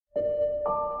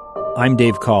I'm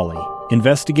Dave Cawley,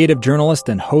 investigative journalist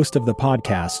and host of the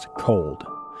podcast Cold.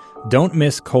 Don't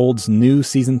miss Cold's new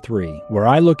Season 3, where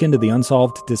I look into the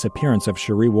unsolved disappearance of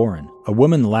Sheree Warren, a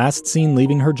woman last seen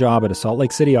leaving her job at a Salt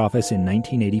Lake City office in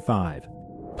 1985.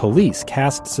 Police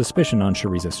cast suspicion on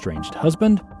Sheree's estranged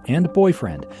husband and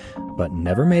boyfriend, but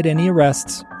never made any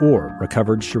arrests or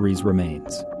recovered Sheree's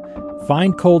remains.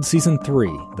 Find Cold Season 3,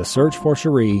 The Search for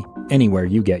Sheree, anywhere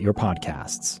you get your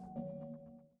podcasts.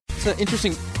 It's an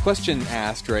interesting question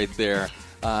asked right there.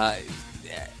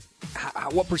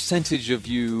 What percentage of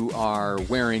you are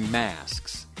wearing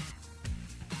masks?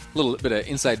 A little bit of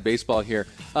inside baseball here.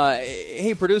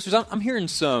 Hey, producers, I'm hearing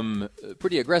some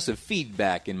pretty aggressive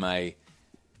feedback in my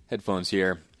headphones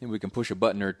here. Maybe we can push a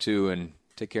button or two and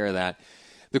take care of that.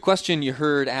 The question you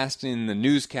heard asked in the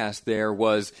newscast there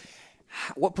was,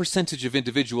 what percentage of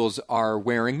individuals are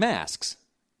wearing masks?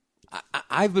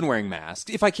 I've been wearing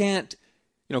masks. If I can't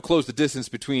close the distance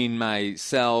between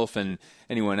myself and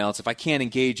anyone else, if I can't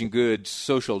engage in good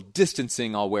social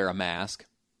distancing, I'll wear a mask.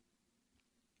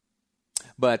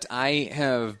 But I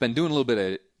have been doing a little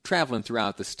bit of traveling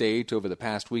throughout the state over the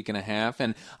past week and a half,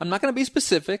 and I'm not going to be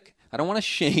specific. I don't want to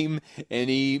shame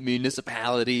any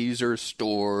municipalities or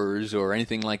stores or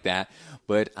anything like that,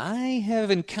 but I have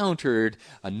encountered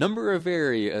a number of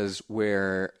areas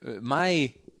where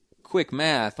my quick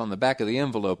math on the back of the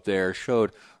envelope there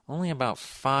showed only about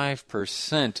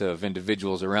 5% of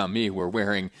individuals around me were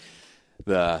wearing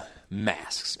the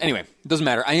masks. Anyway, it doesn't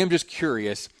matter. I am just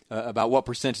curious about what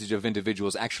percentage of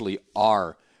individuals actually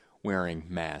are wearing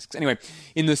masks. Anyway,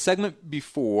 in the segment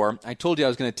before, I told you I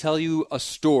was going to tell you a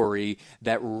story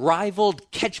that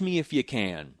rivaled Catch Me If You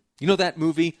Can. You know that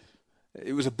movie?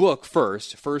 It was a book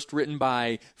first written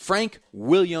by Frank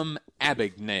William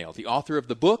Abagnale, the author of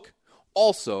the book,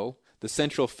 also the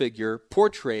central figure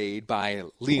portrayed by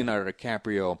Leonardo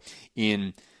DiCaprio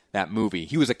in that movie.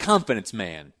 He was a confidence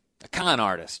man, a con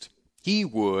artist. He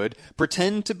would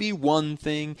pretend to be one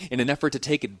thing in an effort to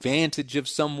take advantage of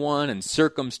someone and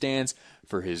circumstance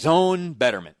for his own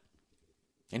betterment.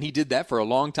 And he did that for a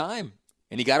long time,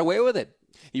 and he got away with it.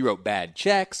 He wrote bad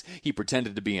checks. He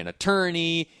pretended to be an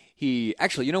attorney. He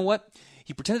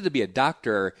pretended to be a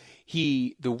doctor.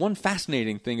 The one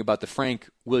fascinating thing about the Frank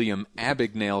William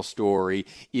Abagnale story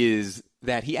is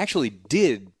that he actually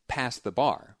did pass the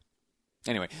bar.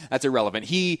 Anyway, that's irrelevant.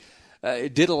 He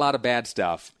did a lot of bad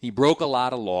stuff. He broke a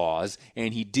lot of laws,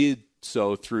 and he did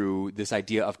so through this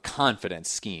idea of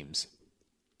confidence schemes,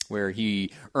 where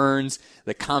he earns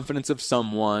the confidence of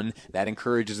someone that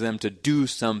encourages them to do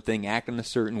something, act in a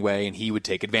certain way, and he would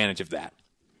take advantage of that.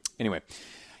 Anyway,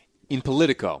 in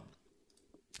Politico,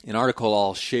 an article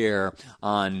I'll share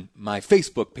on my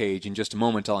Facebook page in just a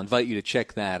moment. I'll invite you to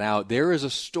check that out. There is a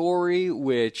story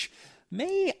which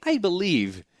may, I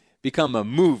believe, become a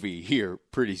movie here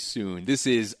pretty soon. This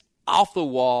is off the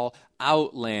wall,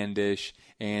 outlandish,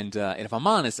 and if I'm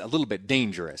honest, a little bit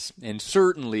dangerous, and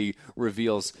certainly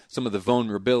reveals some of the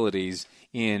vulnerabilities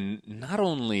in not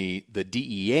only the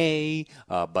DEA,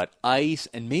 but ICE,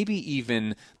 and maybe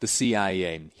even the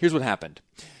CIA. Here's what happened.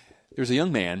 There's a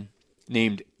young man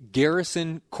named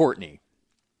Garrison Courtney.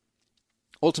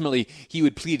 Ultimately, he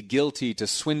would plead guilty to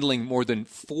swindling more than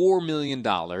 $4 million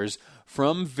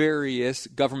from various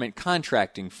government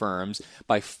contracting firms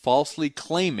by falsely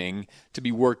claiming to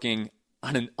be working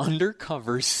on an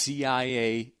undercover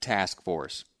CIA task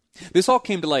force. This all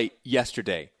came to light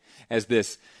yesterday as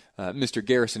this Mr.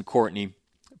 Garrison Courtney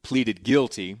pleaded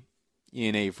guilty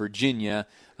in a Virginia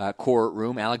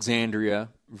courtroom, Alexandria,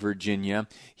 Virginia.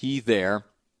 He there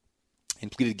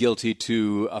and pleaded guilty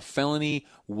to a felony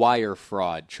wire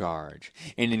fraud charge.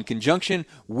 And in conjunction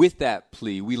with that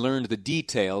plea, we learned the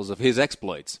details of his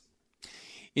exploits.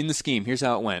 In the scheme, here's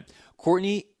how it went.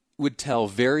 Courtney would tell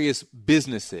various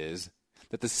businesses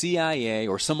that the CIA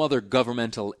or some other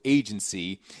governmental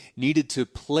agency needed to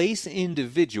place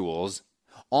individuals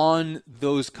on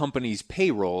those companies'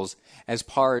 payrolls as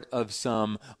part of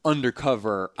some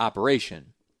undercover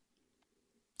operation.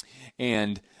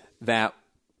 And that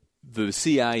the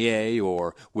CIA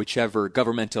or whichever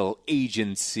governmental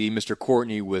agency Mr.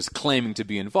 Courtney was claiming to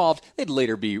be involved, they'd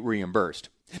later be reimbursed.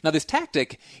 Now, this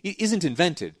tactic isn't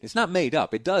invented. It's not made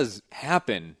up. It does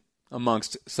happen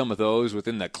amongst some of those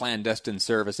within the clandestine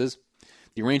services.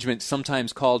 The arrangement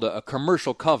sometimes called a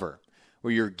commercial cover,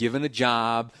 where you're given a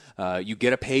job, you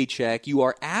get a paycheck, you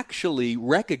are actually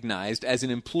recognized as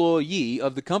an employee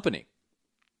of the company.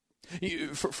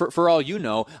 For all you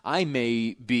know, I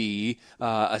may be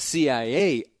a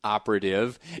CIA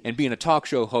operative, and being a talk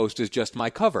show host is just my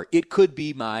cover. It could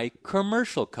be my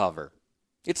commercial cover.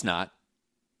 It's not.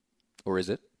 Or is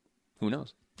it? Who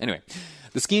knows? Anyway,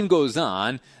 the scheme goes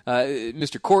on.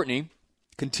 Mr. Courtney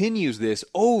continues this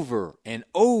over and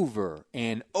over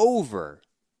and over,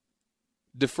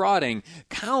 defrauding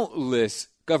countless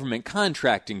government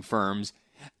contracting firms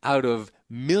out of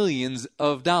millions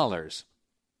of dollars.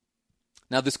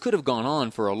 Now, this could have gone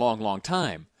on for a long, long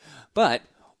time, but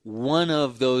one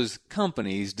of those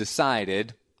companies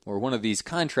decided, or one of these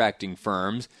contracting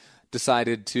firms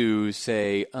decided to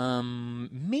say,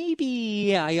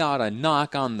 maybe I ought to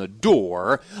knock on the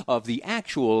door of the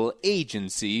actual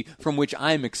agency from which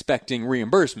I'm expecting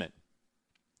reimbursement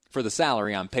for the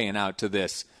salary I'm paying out to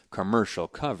this commercial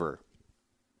cover.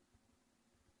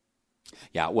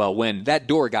 Yeah, well, when that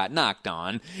door got knocked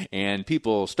on and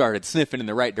people started sniffing in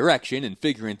the right direction and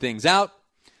figuring things out,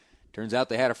 turns out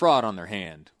they had a fraud on their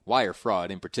hand, wire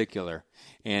fraud in particular.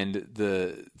 And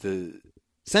the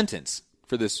sentence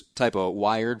for this type of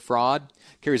wired fraud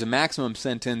carries a maximum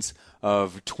sentence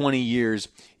of 20 years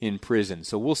in prison.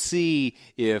 So we'll see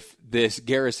if this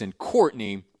Garrison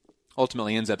Courtney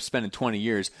ultimately ends up spending 20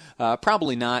 years.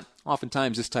 Probably not.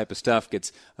 Oftentimes this type of stuff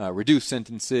gets reduced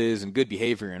sentences and good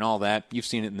behavior and all that. You've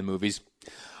seen it in the movies.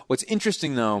 What's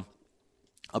interesting, though,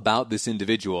 about this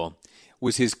individual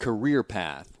was his career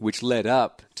path, which led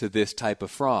up to this type of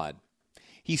fraud.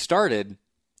 He started,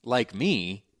 like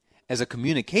me, as a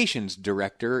communications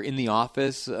director in the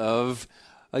office of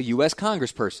a U.S.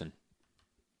 congressperson,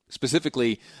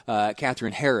 specifically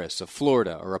Katherine Harris of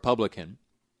Florida, a Republican.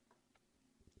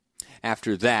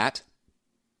 After that,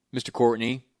 Mr.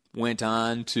 Courtney went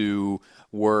on to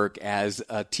work as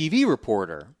a TV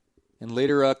reporter and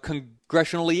later a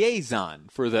congressional liaison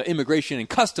for the Immigration and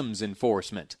Customs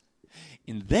Enforcement,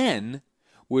 and then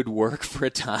would work for a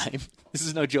time, this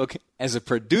is no joke, as a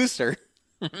producer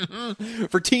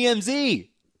for TMZ.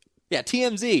 Yeah,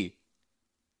 TMZ.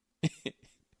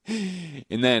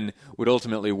 And then would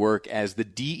ultimately work as the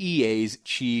DEA's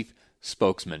chief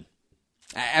spokesman.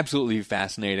 Absolutely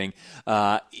fascinating.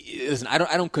 Listen, I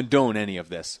don't condone any of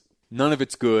this. None of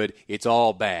it's good. It's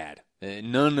all bad.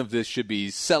 None of this should be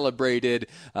celebrated.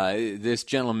 This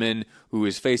gentleman who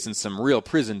is facing some real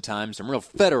prison time, some real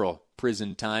federal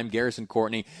prison time, Garrison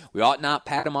Courtney, we ought not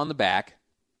pat him on the back.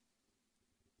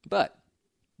 But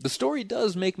the story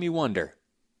does make me wonder,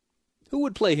 who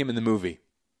would play him in the movie?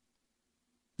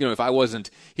 You know, if I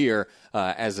wasn't here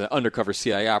as an undercover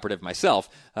CIA operative myself,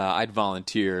 I'd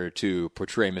volunteer to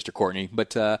portray Mr. Courtney.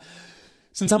 But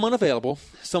since I'm unavailable,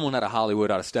 someone out of Hollywood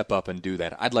ought to step up and do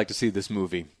that. I'd like to see this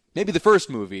movie. Maybe the first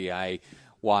movie I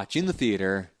watch in the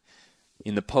theater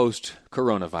in the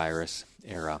post-coronavirus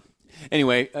era.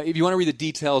 Anyway, if you want to read the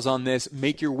details on this,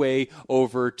 make your way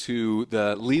over to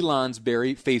the Lee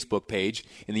Lonsberry Facebook page.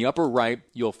 In the upper right,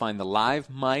 you'll find the Live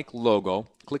Mic logo.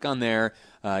 Click on there.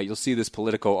 You'll see this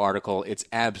Politico article. It's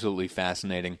absolutely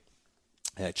fascinating.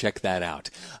 Check that out.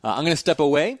 I'm going to step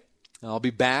away. I'll be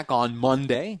back on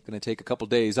Monday. Going to take a couple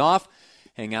days off,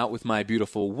 hang out with my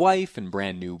beautiful wife and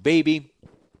brand new baby.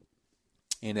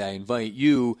 And I invite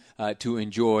you to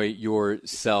enjoy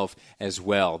yourself as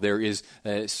well. There is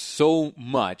so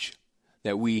much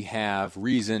that we have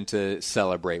reason to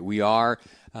celebrate. We are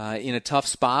in a tough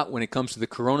spot when it comes to the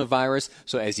coronavirus.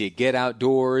 So as you get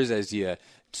outdoors, as you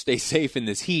stay safe in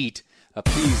this heat,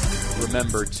 please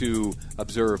remember to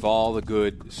observe all the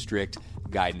good, strict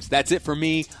guidance. That's it for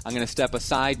me. I'm going to step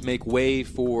aside, make way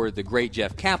for the great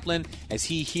Jeff Kaplan as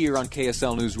he here on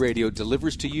KSL News Radio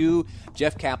delivers to you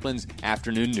Jeff Kaplan's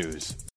Afternoon News.